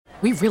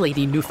We really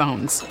need new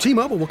phones.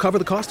 T-Mobile will cover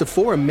the cost of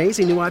 4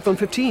 amazing new iPhone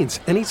 15s,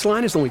 and each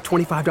line is only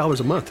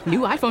 $25 a month. New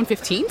iPhone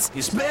 15s?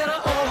 It's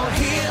better over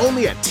here.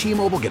 Only at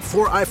T-Mobile, get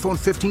 4 iPhone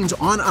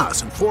 15s on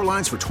us and 4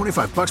 lines for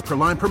 $25 per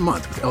line per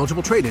month with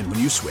eligible trade-in when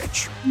you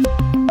switch.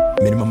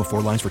 Minimum of 4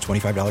 lines for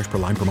 $25 per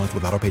line per month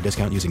with autopay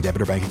discount using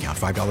debit or bank account.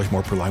 $5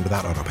 more per line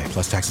without autopay,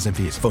 plus taxes and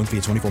fees. Phone fee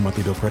at 24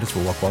 monthly bill credits for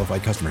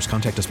well-qualified customers.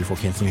 Contact us before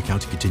canceling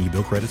account to continue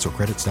bill credits or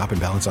credit stop and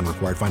balance on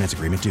required finance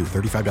agreement due.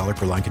 $35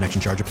 per line connection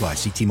charge applies.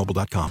 See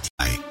T-Mobile.com.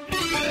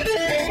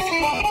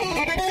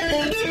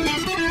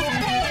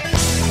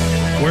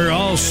 We're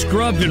all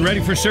scrubbed and ready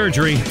for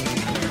surgery.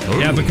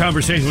 We have a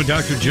conversation with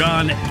Dr.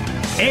 John.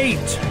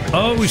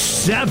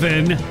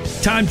 8:07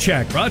 time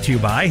check brought to you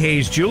by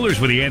Hayes Jewelers,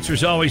 where the answer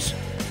is always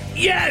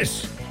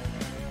yes.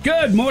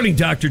 Good morning,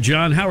 Dr.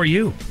 John. How are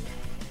you?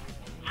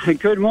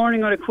 Good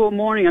morning on a cool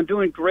morning. I'm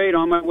doing great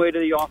on my way to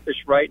the office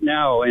right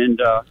now,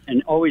 and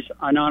always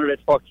an honor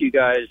to talk to you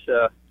guys.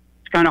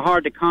 It's kind of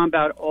hard to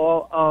combat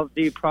all of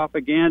the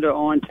propaganda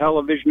on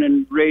television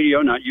and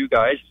radio, not you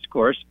guys, of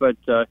course, but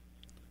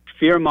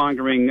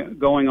fear-mongering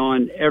going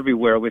on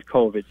everywhere with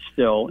COVID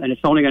still, and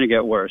it's only going to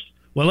get worse.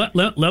 Well,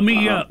 let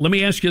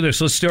me ask you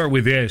this. Let's start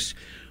with this.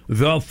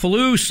 The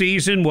flu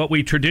season, what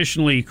we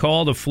traditionally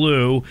call the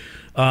flu,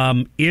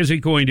 is it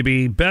going to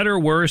be better,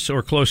 worse,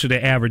 or closer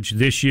to average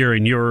this year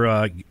in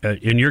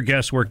your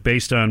guesswork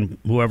based on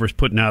whoever's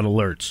putting out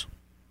alerts?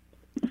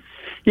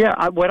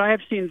 Yeah, what I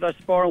have seen thus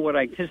far, what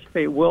I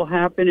anticipate will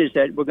happen is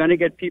that we're going to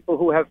get people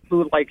who have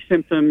flu-like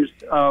symptoms,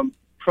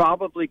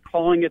 probably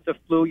calling it the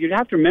flu. You'd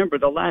have to remember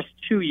the last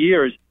 2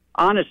 years,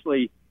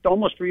 honestly,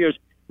 almost 3 years,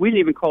 we didn't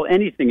even call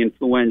anything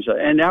influenza.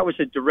 And that was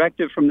a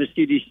directive from the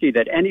CDC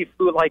that any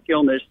flu-like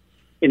illness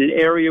in an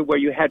area where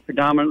you had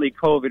predominantly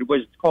COVID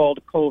was called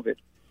COVID,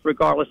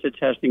 regardless of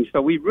testing.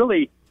 So we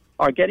really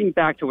are getting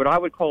back to what I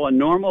would call a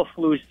normal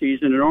flu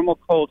season, a normal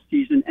cold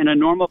season, and a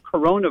normal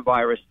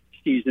coronavirus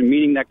season,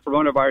 meaning that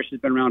coronavirus has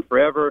been around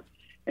forever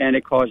and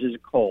it causes a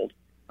cold.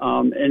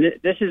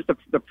 This is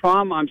the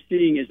problem I'm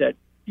seeing is that,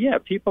 yeah,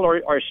 people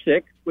are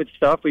sick with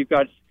stuff. We've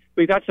got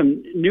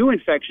some new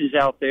infections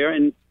out there,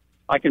 and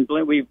I can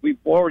blame. We've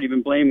already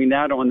been blaming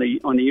that on the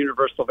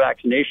universal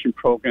vaccination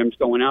programs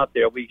going out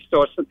there. We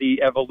saw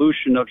the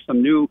evolution of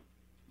some new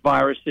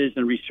viruses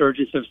and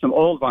resurgence of some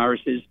old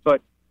viruses,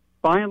 but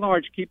by and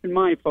large, keep in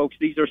mind, folks,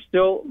 these are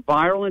still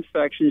viral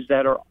infections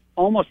that are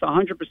almost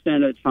 100% of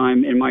the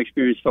time, in my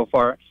experience so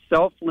far,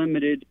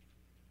 self-limited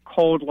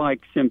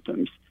cold-like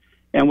symptoms.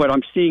 And what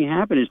I'm seeing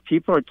happen is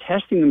people are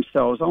testing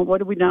themselves. Oh, what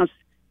did we announce?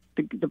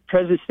 The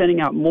president's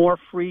sending out more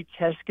free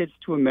test kits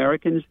to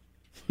Americans,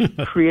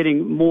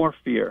 creating more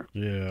fear.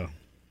 Yeah.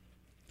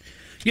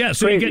 Yeah,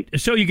 so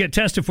you get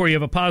tested for, you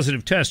have a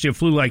positive test, you have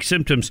flu-like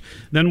symptoms.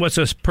 Then what's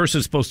a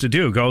person supposed to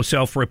do? Go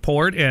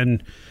self-report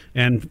and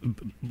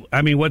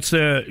I mean,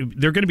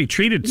 they're going to be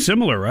treated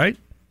similar, right?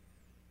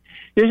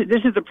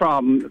 This is the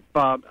problem,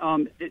 Bob.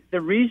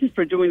 The reason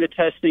for doing the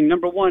testing,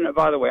 number one,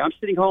 by the way, I'm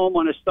sitting home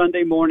on a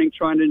Sunday morning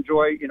trying to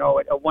enjoy,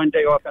 a one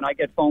day off, and I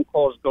get phone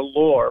calls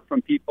galore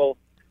from people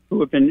who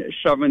have been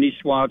shoving these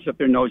swabs up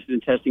their noses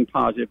and testing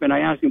positive. And I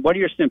ask them, what are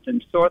your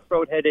symptoms? Sore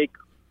throat, headache,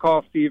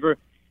 cough, fever.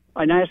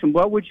 And I ask them,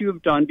 what would you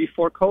have done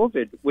before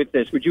COVID with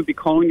this? Would you be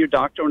calling your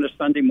doctor on a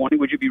Sunday morning?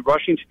 Would you be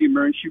rushing to the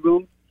emergency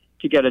room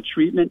to get a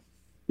treatment?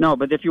 No,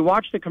 but if you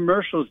watch the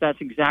commercials, that's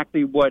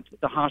exactly what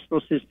the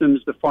hospital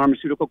systems, the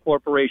pharmaceutical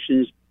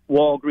corporations,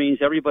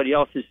 Walgreens, everybody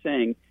else is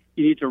saying.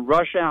 You need to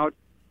rush out.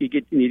 You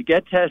need to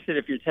get tested.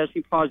 If you're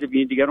testing positive, you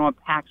need to get on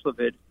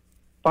Paxlovid.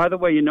 By the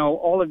way,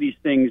 all of these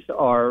things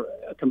are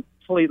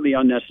completely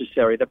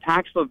unnecessary. The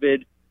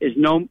Paxlovid is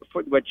known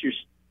for what you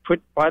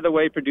put, by the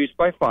way, produced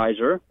by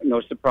Pfizer,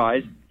 no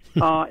surprise, is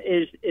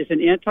an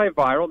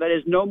antiviral that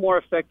is no more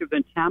effective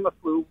than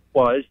Tamiflu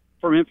was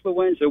for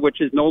influenza, which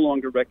is no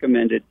longer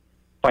recommended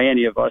by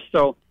any of us.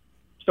 So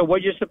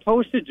what you're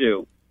supposed to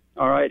do,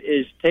 all right,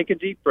 is take a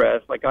deep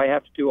breath, like I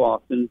have to do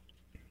often,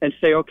 and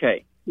say,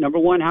 okay, number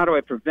one, how do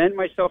I prevent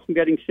myself from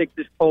getting sick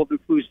this cold and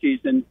flu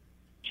season?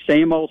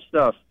 Same old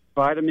stuff.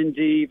 Vitamin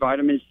D,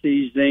 vitamin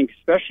C, zinc,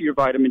 especially your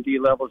vitamin D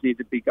levels need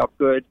to be up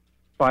good,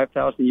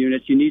 5,000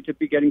 units. You need to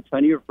be getting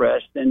plenty of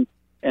rest and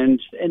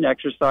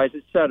exercise,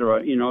 et cetera,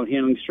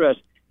 handling stress.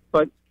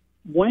 But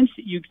once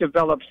you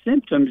develop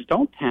symptoms,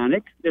 don't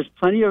panic. There's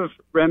plenty of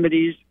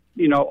remedies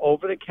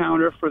over the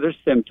counter for their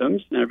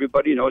symptoms, and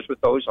everybody knows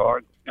what those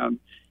are.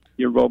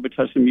 Your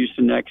Robitussin,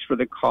 Mucinex for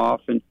the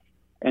cough, and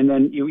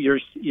then your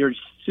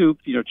soup,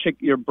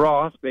 your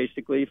broth,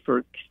 basically,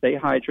 for stay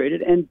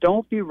hydrated, and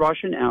don't be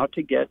rushing out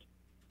to get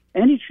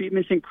any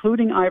treatments,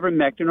 including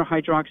ivermectin or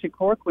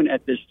hydroxychloroquine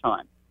at this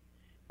time.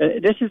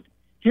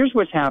 Here's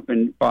what's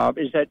happened, Bob,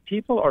 is that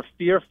people are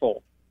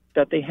fearful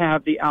that they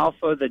have the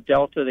alpha, the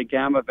delta, the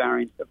gamma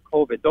variants of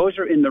COVID. Those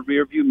are in the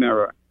rearview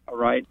mirror, all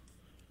right?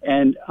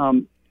 And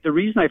the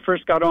reason I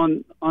first got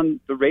on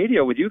the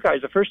radio with you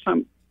guys,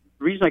 the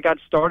reason I got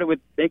started with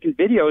making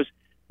videos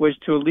was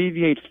to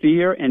alleviate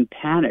fear and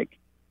panic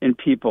in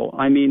people.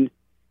 I mean,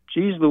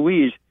 geez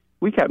Louise,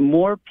 we got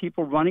more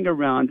people running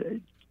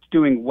around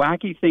doing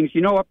wacky things.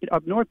 You know, up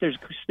north, there's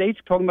states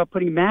talking about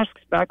putting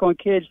masks back on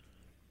kids.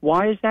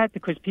 Why is that?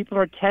 Because people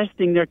are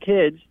testing their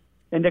kids,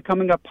 and they're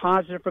coming up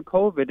positive for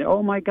COVID. And,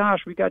 oh, my gosh,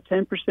 we got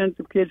 10%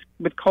 of kids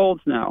with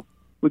colds now.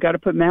 We got to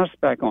put masks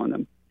back on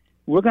them.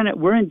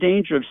 We're in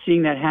danger of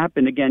seeing that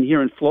happen again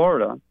here in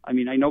Florida. I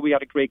mean, I know we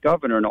got a great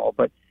governor and all,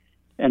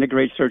 and a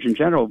great Surgeon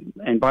General.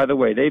 And by the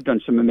way, they've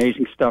done some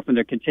amazing stuff, and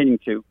they're continuing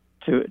to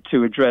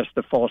address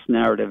the false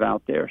narrative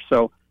out there.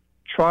 So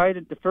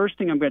the first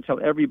thing I'm going to tell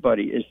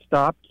everybody is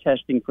stop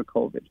testing for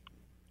COVID.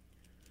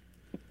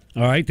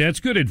 All right, that's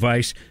good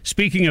advice.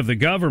 Speaking of the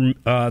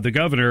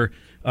governor,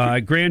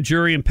 grand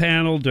jury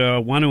impaneled,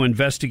 want to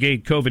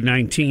investigate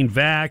COVID-19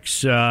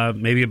 vax,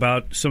 maybe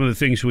about some of the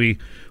things we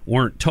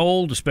weren't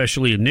told,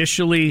 especially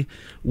initially.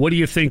 What do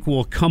you think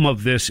will come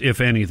of this, if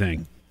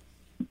anything?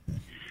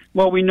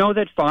 Well, we know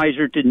that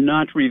Pfizer did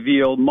not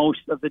reveal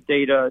most of the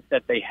data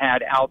that they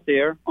had out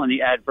there on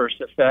the adverse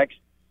effects.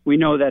 We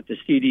know that the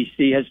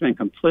CDC has been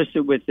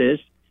complicit with this.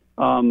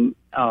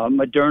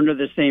 Moderna,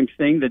 the same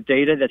thing. The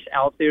data that's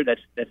out there,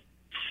 that's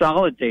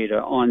solid data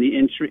on the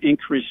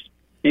increase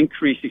in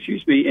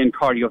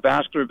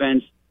cardiovascular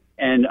events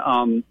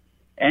and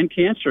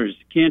cancers,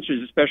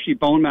 especially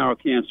bone marrow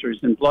cancers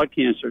and blood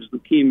cancers,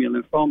 leukemia,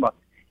 lymphoma,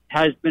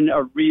 has been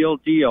a real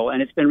deal,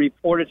 and it's been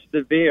reported to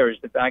the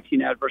VAERS, the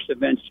Vaccine Adverse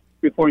Events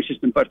Reporting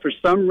System. But for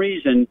some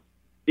reason,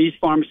 these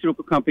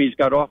pharmaceutical companies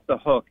got off the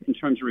hook in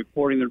terms of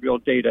reporting the real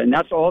data, and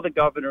that's all the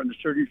governor and the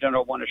Surgeon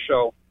General want to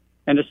show.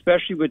 And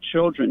especially with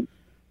children,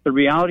 the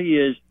reality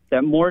is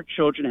that more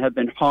children have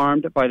been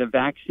harmed by the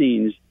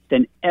vaccines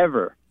than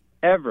ever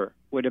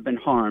would have been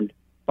harmed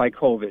by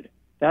COVID.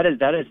 That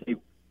is a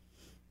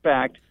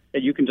fact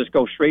that you can just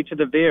go straight to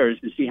the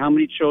VAERS and see how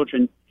many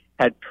children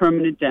had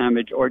permanent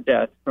damage or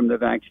death from the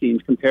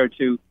vaccines compared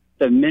to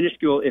the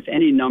minuscule, if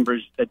any,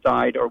 numbers that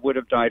died or would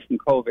have died from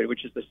COVID,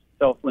 which is the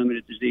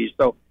self-limited disease.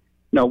 So,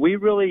 no, we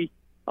really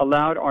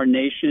allowed our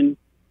nation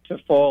to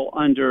fall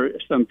under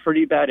some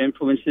pretty bad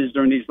influences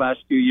during these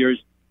last few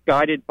years,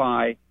 guided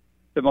by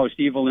the most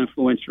evil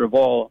influencer of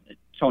all,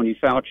 Tony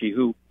Fauci,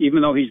 who,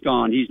 even though he's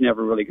gone, he's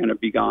never really going to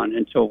be gone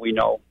until we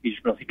know he's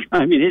really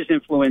gone. I mean, his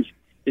influence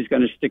is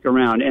going to stick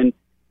around. And,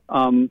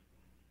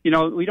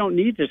 we don't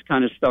need this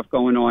kind of stuff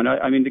going on.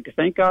 I mean,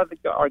 thank God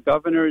that our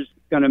governor is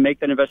going to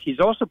make that investment. He's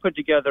also put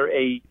together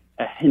a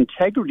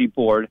integrity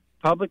board,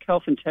 public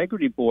health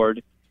integrity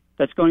board,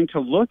 that's going to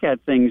look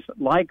at things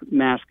like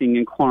masking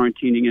and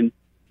quarantining and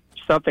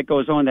stuff that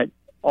goes on that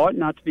ought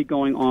not to be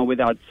going on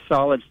without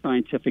solid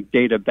scientific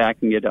data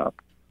backing it up.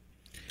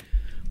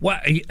 Well,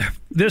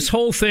 this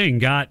whole thing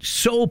got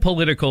so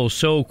political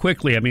so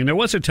quickly. I mean, there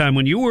was a time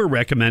when you were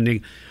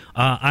recommending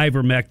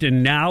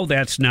ivermectin. Now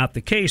that's not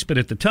the case. But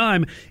at the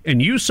time,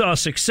 and you saw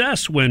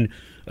success when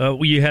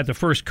you had the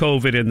first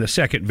COVID and the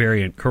second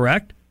variant,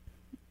 correct?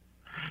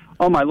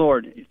 Oh, my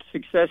Lord.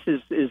 Success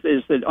is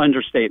an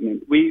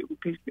understatement. We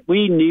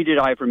needed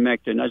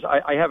ivermectin. As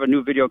I have a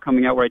new video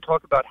coming out where I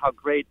talk about how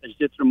great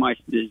azithromycin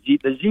is.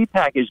 The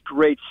Z-Pak is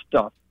great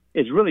stuff.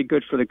 It's really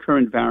good for the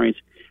current variants.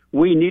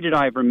 We needed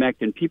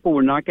ivermectin. People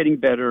were not getting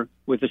better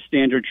with the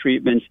standard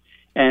treatments,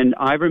 and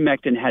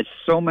ivermectin has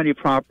so many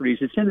properties.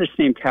 It's in the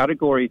same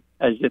category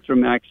as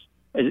Zithromax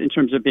in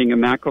terms of being a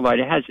macrolide.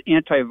 It has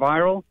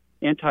antiviral,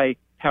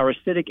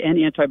 anti-parasitic, and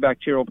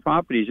antibacterial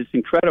properties. It's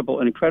an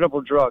incredible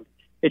drug.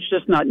 It's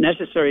just not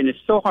necessary, and it's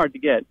so hard to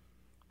get.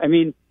 I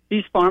mean,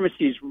 these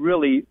pharmacies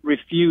really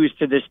refuse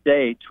to this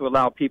day to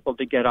allow people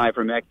to get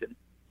ivermectin.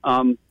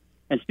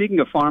 And speaking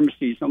of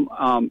pharmacies,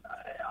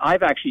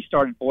 I've actually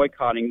started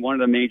boycotting one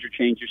of the major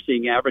chains you're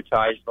seeing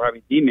advertised, or I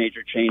mean the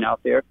major chain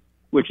out there,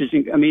 which is,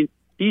 I mean,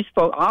 these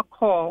folks, I'll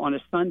call on a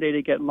Sunday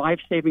to get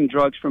life-saving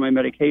drugs for my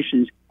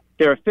medications.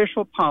 Their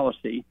official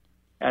policy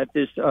at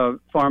this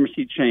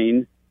pharmacy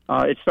chain,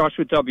 it starts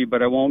with W,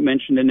 but I won't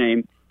mention the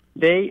name,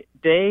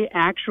 they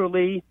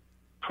actually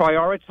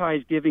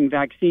prioritize giving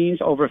vaccines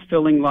over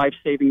filling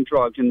life-saving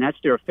drugs, and that's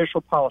their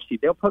official policy.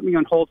 They'll put me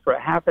on hold for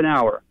a half an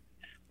hour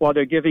while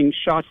they're giving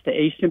shots to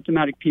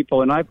asymptomatic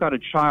people, and I've got a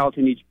child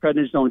who needs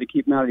prednisone to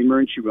keep him out of the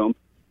emergency room.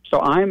 So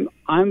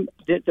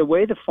the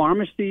way the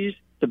pharmacies,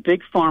 the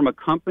big pharma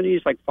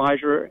companies like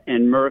Pfizer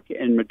and Merck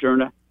and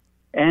Moderna,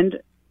 and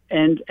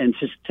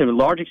to a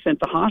large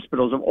extent the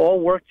hospitals have all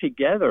worked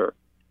together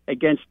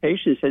against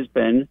patients has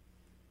been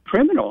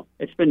criminal.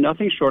 It's been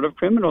nothing short of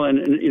criminal.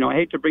 And I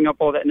hate to bring up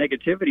all that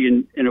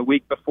negativity in a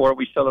week before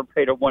we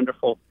celebrate a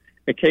wonderful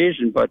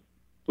occasion, but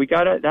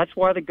that's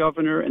why the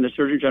governor and the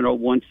Surgeon General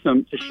wants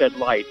them to shed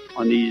light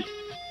on these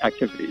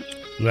activities.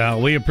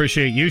 Well, we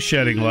appreciate you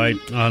shedding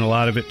light on a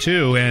lot of it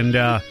too, and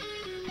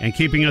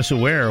keeping us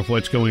aware of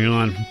what's going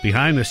on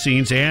behind the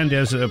scenes. And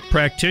as a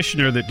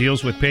practitioner that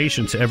deals with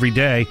patients every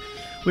day,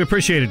 we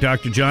appreciate it,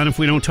 Dr. John. If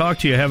we don't talk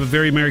to you, have a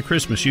very Merry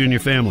Christmas, you and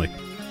your family.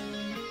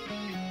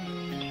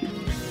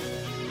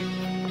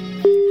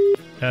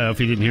 I don't know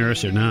if you didn't hear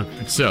us or not.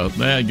 So,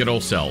 good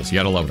old cells. You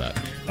got to love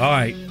that. All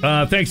right.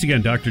 Thanks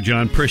again, Dr.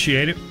 John.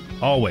 Appreciate it.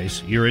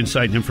 Always your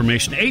insight and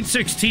information.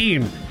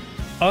 8:16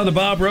 on the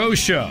Bob Rose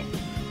Show.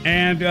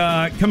 And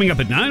coming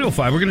up at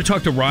 9:05, we're going to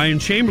talk to Ryan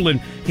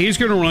Chamberlain. He's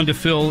going to run to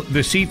fill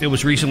the seat that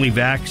was recently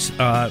vaccinated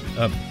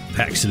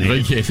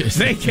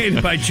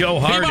by Joe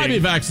Harding. He might be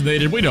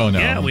vaccinated. We don't know.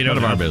 Yeah, we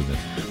don't know. None of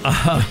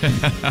our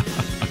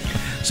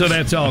business. So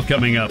that's all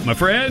coming up. My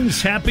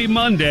friends, happy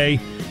Monday.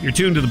 You're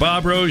tuned to The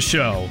Bob Rose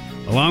Show,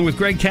 along with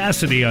Greg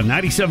Cassidy on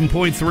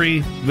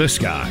 97.3 The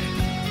Sky.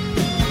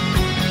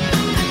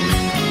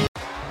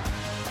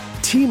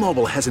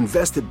 T-Mobile has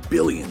invested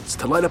billions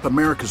to light up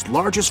America's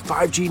largest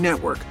 5G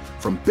network,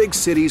 from big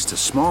cities to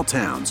small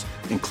towns,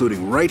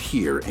 including right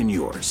here in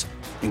yours.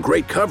 And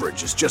great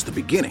coverage is just the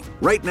beginning.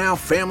 Right now,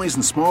 families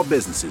and small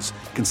businesses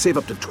can save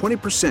up to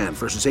 20%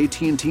 versus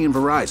AT&T and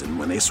Verizon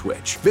when they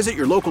switch. Visit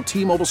your local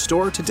T-Mobile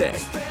store today.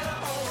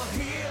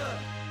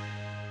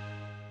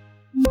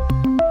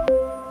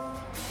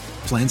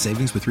 Plan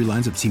savings with 3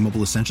 lines of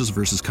T-Mobile Essentials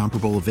versus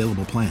comparable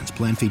available plans.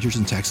 Plan features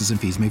and taxes and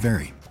fees may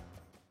vary.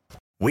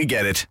 We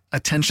get it.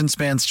 Attention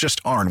spans just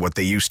aren't what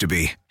they used to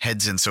be.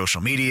 Heads in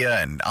social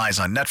media and eyes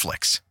on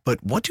Netflix.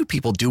 But what do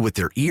people do with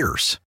their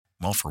ears?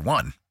 Well, for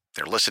one,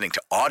 they're listening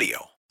to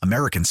audio.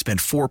 Americans spend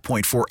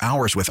 4.4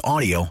 hours with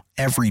audio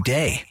every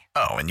day.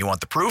 Oh, and you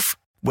want the proof?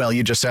 Well,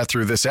 you just sat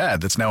through this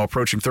ad that's now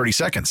approaching 30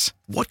 seconds.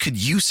 What could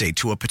you say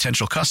to a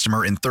potential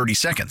customer in 30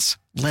 seconds?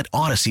 Let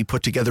Odyssey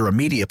put together a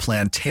media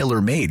plan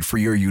tailor-made for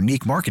your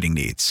unique marketing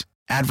needs.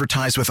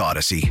 Advertise with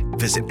Odyssey.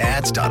 Visit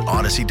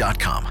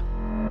ads.odyssey.com.